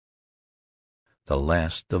The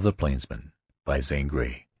Last of the Plainsmen by Zane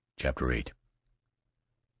Grey. Chapter 8.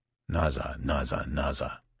 Naza, Naza,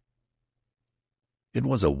 Naza. It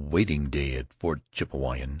was a waiting day at Fort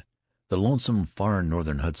Chipewyan. The lonesome, far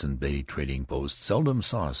northern Hudson Bay trading post seldom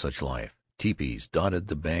saw such life. Teepees dotted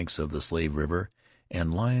the banks of the Slave River,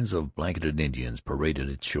 and lines of blanketed Indians paraded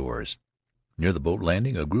its shores. Near the boat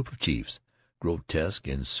landing, a group of chiefs, grotesque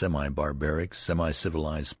in semi-barbaric,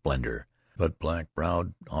 semi-civilized splendor, but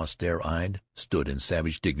black-browed, austere-eyed, stood in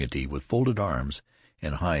savage dignity with folded arms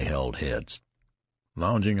and high-held heads.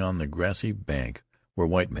 Lounging on the grassy bank were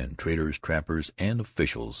white men, traders, trappers, and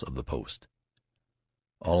officials of the post.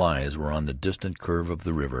 All eyes were on the distant curve of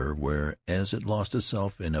the river, where, as it lost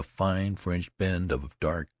itself in a fine fringed bend of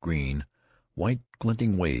dark green, white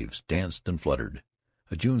glinting waves danced and fluttered.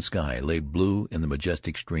 A June sky lay blue in the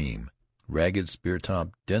majestic stream. Ragged,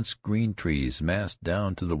 spear-topped, dense green trees massed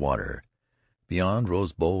down to the water. Beyond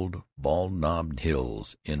rose bold, bald-knobbed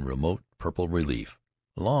hills in remote purple relief.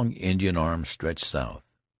 A long Indian arm stretched south.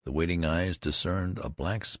 The waiting eyes discerned a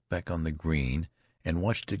black speck on the green and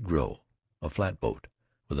watched it grow. A flatboat,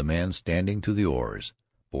 with a man standing to the oars,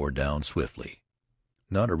 bore down swiftly.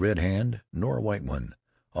 Not a red hand, nor a white one,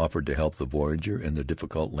 offered to help the voyager in the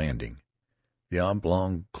difficult landing. The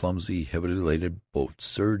oblong, clumsy, heavily laden boat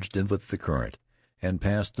surged in with the current, and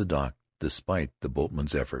passed the dock despite the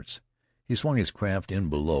boatman's efforts. He swung his craft in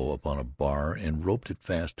below upon a bar and roped it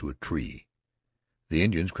fast to a tree. The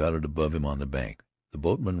Indians crowded above him on the bank. The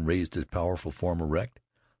boatman raised his powerful form erect,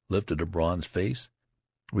 lifted a bronze face,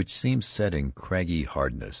 which seemed set in craggy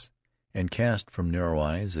hardness, and cast from narrow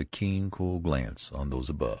eyes a keen, cool glance on those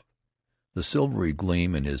above. The silvery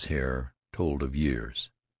gleam in his hair told of years.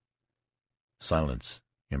 Silence,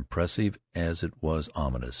 impressive as it was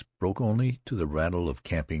ominous, broke only to the rattle of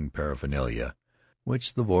camping paraphernalia,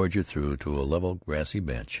 which the voyager threw to a level grassy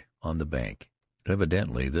bench on the bank.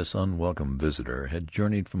 Evidently this unwelcome visitor had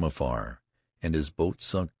journeyed from afar, and his boat,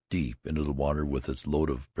 sunk deep into the water with its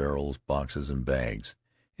load of barrels, boxes, and bags,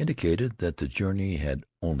 indicated that the journey had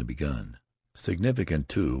only begun. Significant,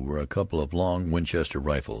 too, were a couple of long Winchester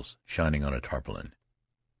rifles shining on a tarpaulin.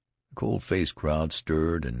 The cold-faced crowd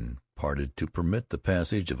stirred and parted to permit the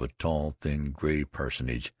passage of a tall, thin, gray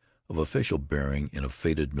personage of official bearing in a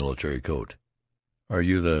faded military coat. "Are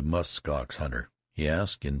you the musk ox hunter?" he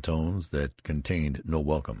asked in tones that contained no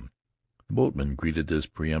welcome. The boatman greeted this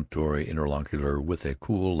peremptory interlocutor with a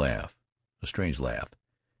cool laugh, a strange laugh,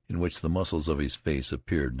 in which the muscles of his face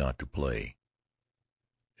appeared not to play.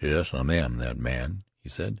 "Yes, I am that man," he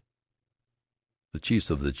said. "The chiefs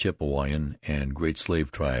of the Chipewyan and great slave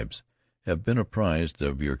tribes have been apprised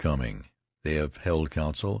of your coming. They have held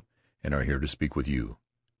council and are here to speak with you."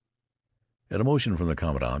 At a motion from the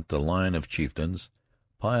commandant, the line of chieftains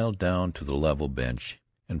piled down to the level bench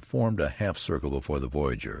and formed a half circle before the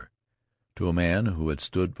voyager. To a man who had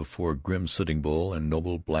stood before grim Sitting Bull and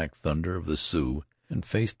noble Black Thunder of the Sioux, and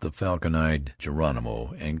faced the falcon-eyed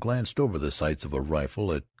Geronimo, and glanced over the sights of a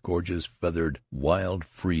rifle at gorgeous, feathered, wild,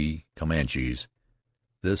 free Comanches,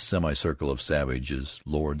 this semicircle of savages,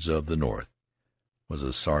 lords of the North, was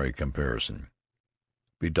a sorry comparison.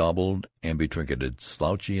 Bedaubled and betrinketed,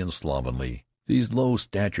 slouchy and slovenly, these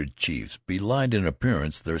low-statured chiefs belied in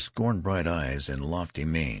appearance their scorn-bright eyes and lofty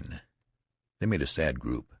mien. They made a sad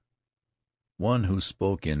group. One who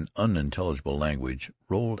spoke in unintelligible language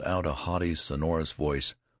rolled out a haughty, sonorous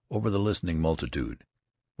voice over the listening multitude.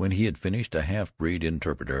 When he had finished, a half-breed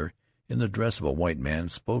interpreter, in the dress of a white man,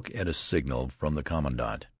 spoke at a signal from the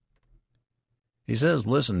commandant. He says,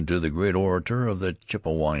 "Listen to the great orator of the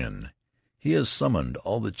Chipewyan. He has summoned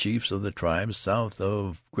all the chiefs of the tribes south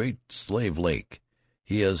of Great Slave Lake.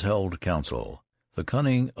 He has held council. The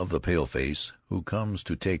cunning of the paleface, who comes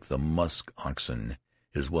to take the musk oxen,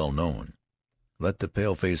 is well known. Let the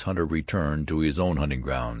paleface hunter return to his own hunting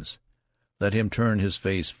grounds. Let him turn his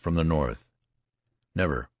face from the north.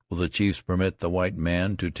 Never will the chiefs permit the white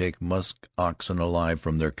man to take musk oxen alive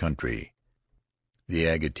from their country. The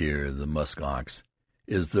agatir, the musk ox,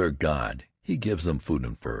 is their god. He gives them food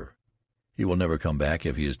and fur. He will never come back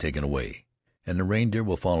if he is taken away, and the reindeer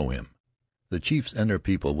will follow him. The chiefs and their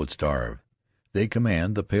people would starve. They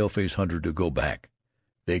command the paleface hunter to go back.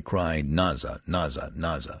 They cry, 'Naza, Naza,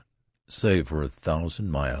 Naza.'" "Say, for 1,000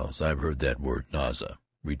 miles I've heard that word, Naza,"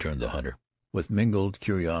 returned the hunter, with mingled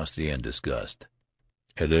curiosity and disgust.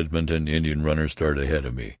 "At Edmonton, Indian runners started ahead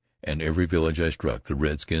of me, and every village I struck the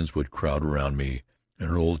redskins would crowd around me, and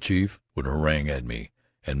an old chief would harangue at me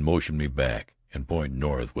and motion me back and point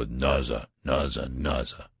north with 'Naza, Naza,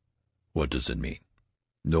 Naza.' What does it mean?"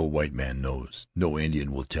 "No white man knows. No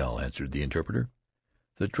Indian will tell," answered the interpreter.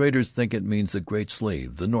 The traders think it means the Great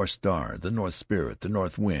Slave, the North Star, the North Spirit, the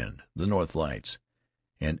North Wind, the North Lights,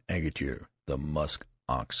 and Agatir, the musk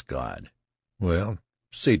ox god. Well,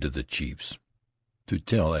 say to the chiefs, to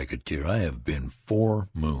tell Agatir I have been 4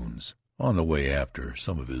 moons on the way after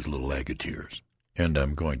some of his little Agatirs, and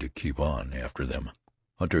I'm going to keep on after them."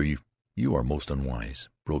 "Hunter, you are most unwise,"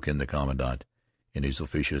 broke in the commandant in his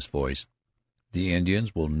officious voice. "The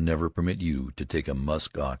Indians will never permit you to take a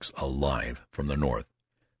musk ox alive from the north.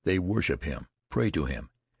 They worship him, pray to him.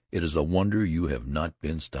 It is a wonder you have not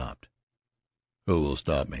been stopped." "Who will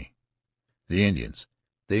stop me?" "The Indians.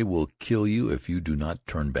 They will kill you if you do not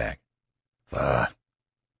turn back." "Faugh!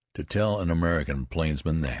 To tell an American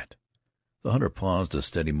plainsman that!" The hunter paused a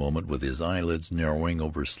steady moment with his eyelids narrowing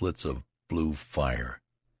over slits of blue fire.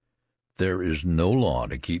 "There is no law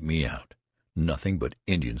to keep me out. Nothing but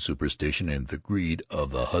Indian superstition and the greed of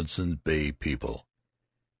the Hudson's Bay people.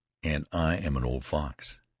 And I am an old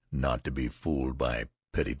fox, not to be fooled by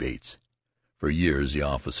petty baits. For years the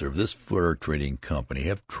officers of this fur trading company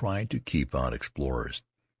have tried to keep out explorers.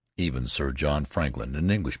 Even Sir John Franklin,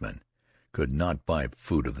 an Englishman, could not buy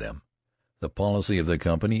food of them. The policy of the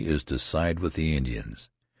company is to side with the Indians,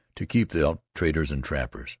 to keep out traders and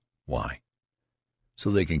trappers. Why?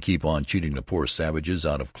 So they can keep on cheating the poor savages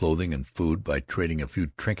out of clothing and food by trading a few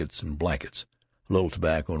trinkets and blankets, a little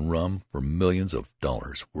tobacco and rum, for millions of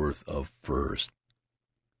dollars' worth of furs.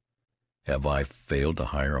 Have I failed to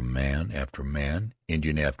hire a man after man,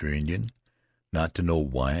 Indian after Indian, not to know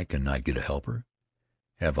why I cannot get a helper?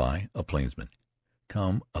 Have I, a plainsman,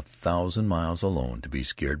 come 1,000 miles alone to be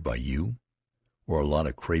scared by you, or a lot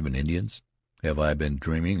of craven Indians? Have I been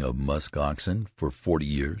dreaming of musk oxen for 40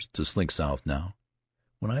 years, to slink south now,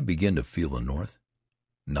 when I begin to feel the north?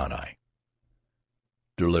 Not I."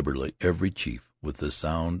 Deliberately every chief, with the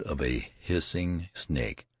sound of a hissing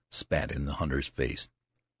snake, spat in the hunter's face.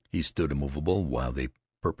 He stood immovable while they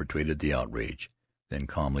perpetrated the outrage, then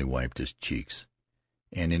calmly wiped his cheeks,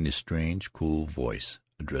 and in his strange, cool voice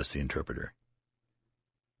addressed the interpreter.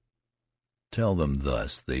 "Tell them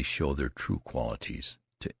thus they show their true qualities,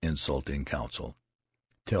 to insult in council.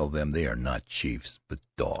 Tell them they are not chiefs, but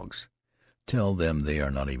dogs. Tell them they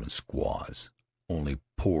are not even squaws, only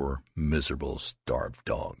poor, miserable, starved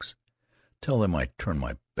dogs. Tell them I turn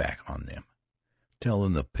my back on them. Tell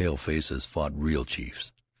them the paleface has fought real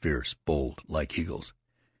chiefs, fierce, bold, like eagles,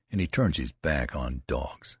 and he turns his back on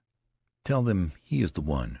dogs. Tell them he is the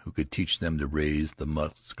one who could teach them to raise the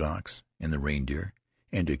musk ox and the reindeer,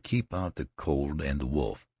 and to keep out the cold and the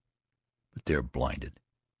wolf. But they're blinded.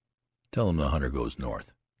 Tell them the hunter goes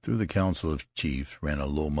north." Through the council of chiefs ran a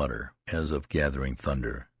low mutter, as of gathering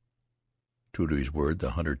thunder. True to his word,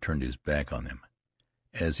 the hunter turned his back on them.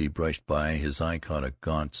 As he brushed by, his eye caught a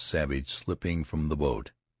gaunt savage slipping from the boat.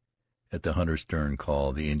 At the hunter's stern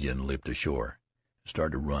call, the Indian leaped ashore and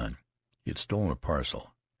started to run. He had stolen a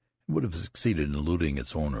parcel, and would have succeeded in eluding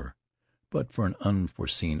its owner, but for an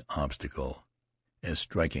unforeseen obstacle, as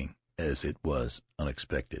striking as it was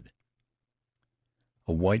unexpected.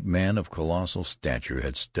 A white man of colossal stature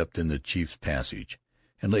had stepped in the chief's passage,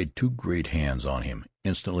 and laid 2 great hands on him.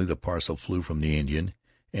 Instantly the parcel flew from the Indian,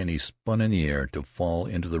 and he spun in the air to fall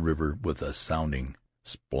into the river with a sounding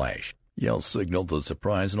splash. Yells signaled the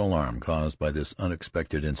surprise and alarm caused by this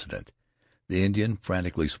unexpected incident. The Indian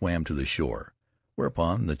frantically swam to the shore,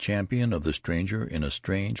 whereupon the champion of the stranger in a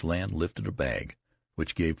strange land lifted a bag,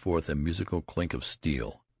 which gave forth a musical clink of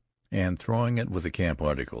steel, and throwing it with the camp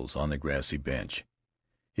articles on the grassy bench,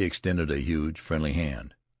 he extended a huge, friendly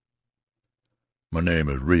hand. "My name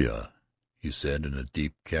is Rea," he said in a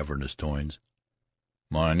deep, cavernous tones.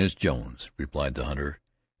 "Mine is Jones," replied the hunter,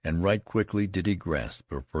 and right quickly did he grasp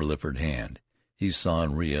the prolific hand. He saw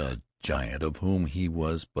in Rea a giant, of whom he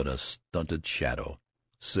was but a stunted shadow.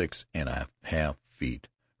 6½ feet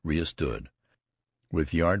Rea stood,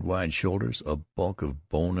 with yard-wide shoulders, a bulk of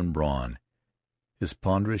bone and brawn. His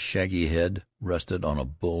ponderous, shaggy head rested on a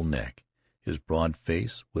bull neck. His broad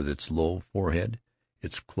face, with its low forehead,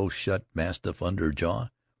 its close-shut mastiff under jaw,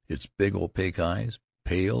 its big opaque eyes,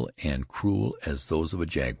 pale and cruel as those of a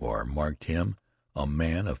jaguar, marked him a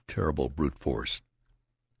man of terrible brute force.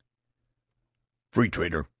 "Free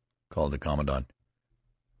trader," called the commandant.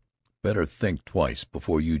 "Better think twice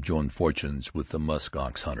before you join fortunes with the musk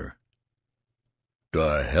ox hunter."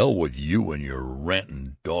 "To hell with you and your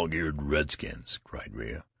rantin', dog-eared redskins," cried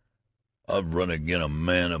Rea. "I've run agin a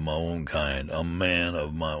man of my own kind, a man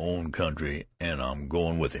of my own country, and I'm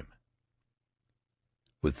going with him."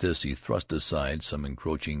 With this he thrust aside some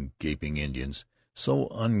encroaching, gaping Indians, so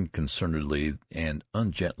unconcernedly and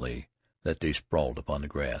ungently that they sprawled upon the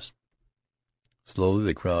grass. Slowly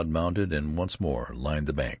the crowd mounted and once more lined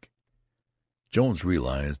the bank. Jones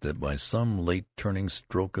realized that by some late turning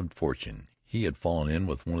stroke of fortune he had fallen in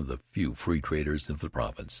with one of the few free traders of the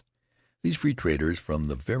province. These free traders, from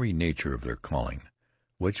the very nature of their calling,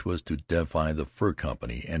 which was to defy the fur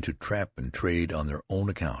company and to trap and trade on their own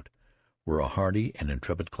account, were a hardy and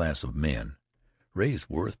intrepid class of men. Ray's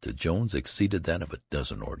worth to Jones exceeded that of a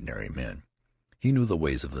dozen ordinary men. He knew the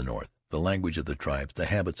ways of the North, the language of the tribes, the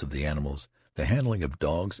habits of the animals, the handling of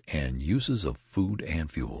dogs, and uses of food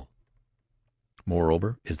and fuel.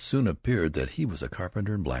 Moreover, it soon appeared that he was a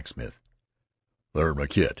carpenter and blacksmith. "There's my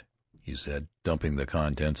kit," he said, dumping the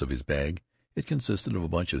contents of his bag. It consisted of a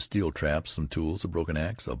bunch of steel traps, some tools, a broken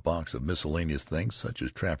axe, a box of miscellaneous things such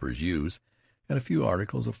as trappers use, and a few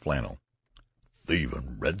articles of flannel.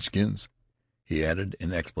 "Thievin' redskins," he added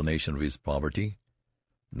in explanation of his poverty.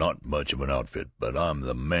 "Not much of an outfit, but I'm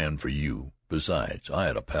the man for you. Besides, I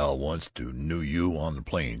had a pal once who knew you on the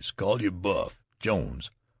plains. Called you Buff.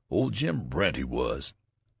 Jones. Old Jim Brent he was."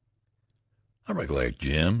 "I recollect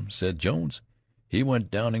Jim," said Jones. "He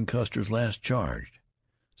went down in Custer's last charge.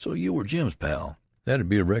 So you were Jim's pal." "That'd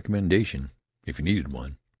be a recommendation, if you needed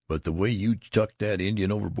one. But the way you chucked that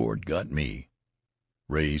Indian overboard got me."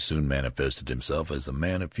 Ray soon manifested himself as a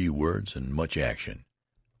man of few words and much action.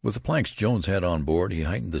 With the planks Jones had on board, he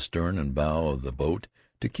heightened the stern and bow of the boat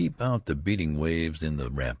to keep out the beating waves in the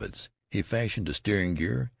rapids. He fashioned a steering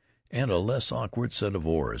gear and a less awkward set of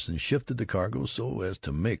oars, and shifted the cargo so as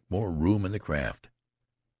to make more room in the craft.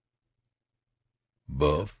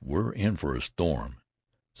 "Buff, we're in for a storm.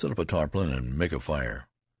 Set up a tarpaulin and make a fire.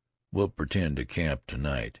 We'll pretend to camp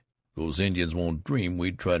tonight. Those Indians won't dream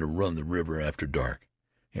we'd try to run the river after dark,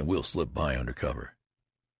 and we'll slip by under cover."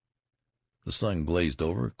 The sun glazed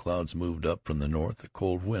over, clouds moved up from the north, a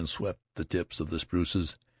cold wind swept the tips of the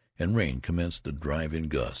spruces, and rain commenced to drive in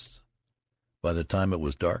gusts. By the time it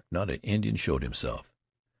was dark, not an Indian showed himself.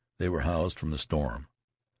 They were housed from the storm.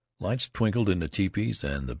 Lights twinkled in the teepees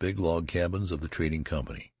and the big log cabins of the trading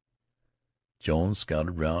company. Jones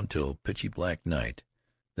scouted round till pitchy black night.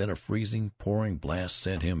 Then a freezing, pouring blast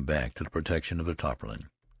sent him back to the protection of the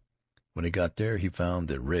tarpaulin. When he got there, he found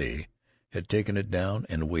that Ray had taken it down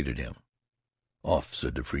and awaited him. "Off,"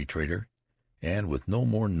 said the free trader, and with no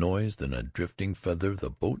more noise than a drifting feather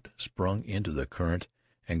the boat sprung into the current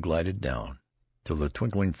and glided down, till the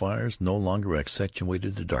twinkling fires no longer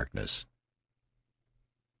accentuated the darkness.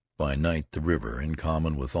 By night the river, in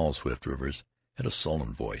common with all swift rivers, had a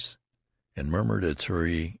sullen voice, and murmured its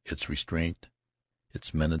hurry, its restraint,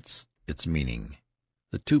 its menace, its meaning.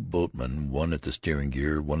 The two boatmen, one at the steering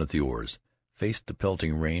gear, one at the oars, faced the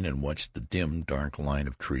pelting rain and watched the dim, dark line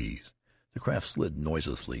of trees. The craft slid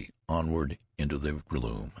noiselessly onward into the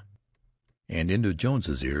gloom. And into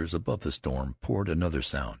Jones's ears, above the storm, poured another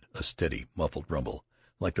sound, a steady, muffled rumble,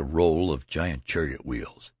 like the roll of giant chariot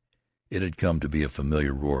wheels. It had come to be a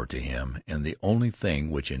familiar roar to him, and the only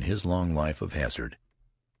thing which in his long life of hazard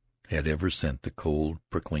had ever sent the cold,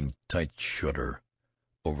 prickling, tight shudder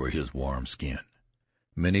over his warm skin.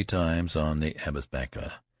 Many times on the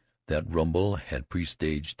Athabasca that rumble had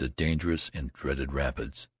presaged the dangerous and dreaded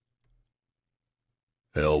rapids.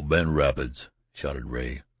 "Hell Bend Rapids," shouted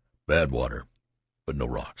Ray. "Bad water, but no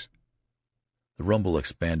rocks." The rumble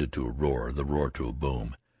expanded to a roar, the roar to a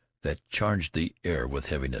boom, that charged the air with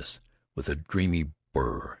heaviness, with a dreamy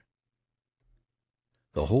burr.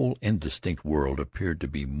 The whole indistinct world appeared to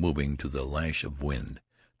be moving to the lash of wind,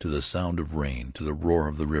 to the sound of rain, to the roar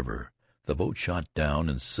of the river. The boat shot down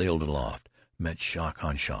and sailed aloft, met shock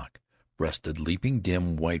on shock, breasted leaping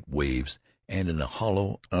dim white waves, and in a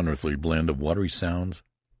hollow, unearthly blend of watery sounds,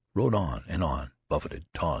 rode on, buffeted,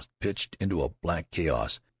 tossed, pitched into a black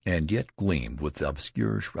chaos, and yet gleamed with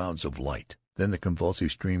obscure shrouds of light. Then the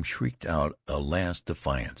convulsive stream shrieked out a last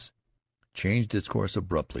defiance, changed its course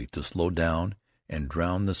abruptly to slow down, and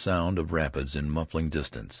drowned the sound of rapids in muffling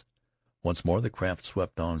distance. Once more the craft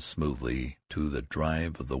swept on smoothly to the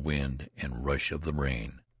drive of the wind and rush of the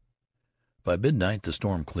rain. By midnight the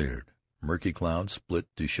storm cleared. Murky clouds split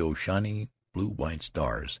to show shiny blue-white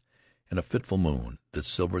stars, and a fitful moon that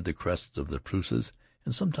silvered the crests of the spruces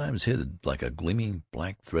and sometimes hid like a gleaming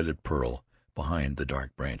black-threaded pearl behind the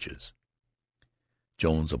dark branches.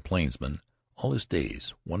 Jones, a plainsman, all his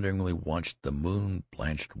days wonderingly watched the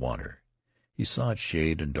moon-blanched water. He saw it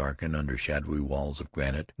shade and darken under shadowy walls of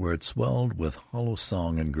granite, where it swelled with hollow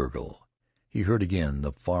song and gurgle. He heard again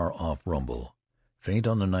the far-off rumble, faint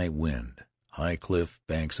on the night wind. High cliff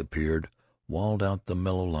banks appeared, walled out the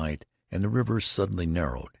mellow light, and the river suddenly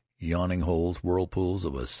narrowed. Yawning holes, whirlpools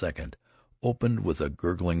of a second, opened with a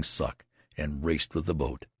gurgling suck and raced with the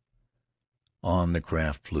boat. On the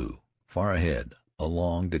craft flew, Far ahead a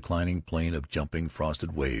long, declining plane of jumping,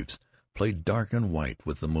 frosted waves played dark and white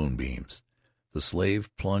with the moonbeams. The slave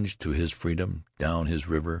plunged to his freedom down his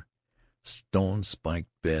river, stone-spiked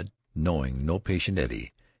bed, knowing no patient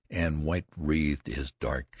eddy, and white wreathed his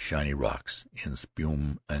dark, shiny rocks in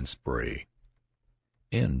spume and spray.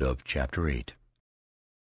 Chapter 8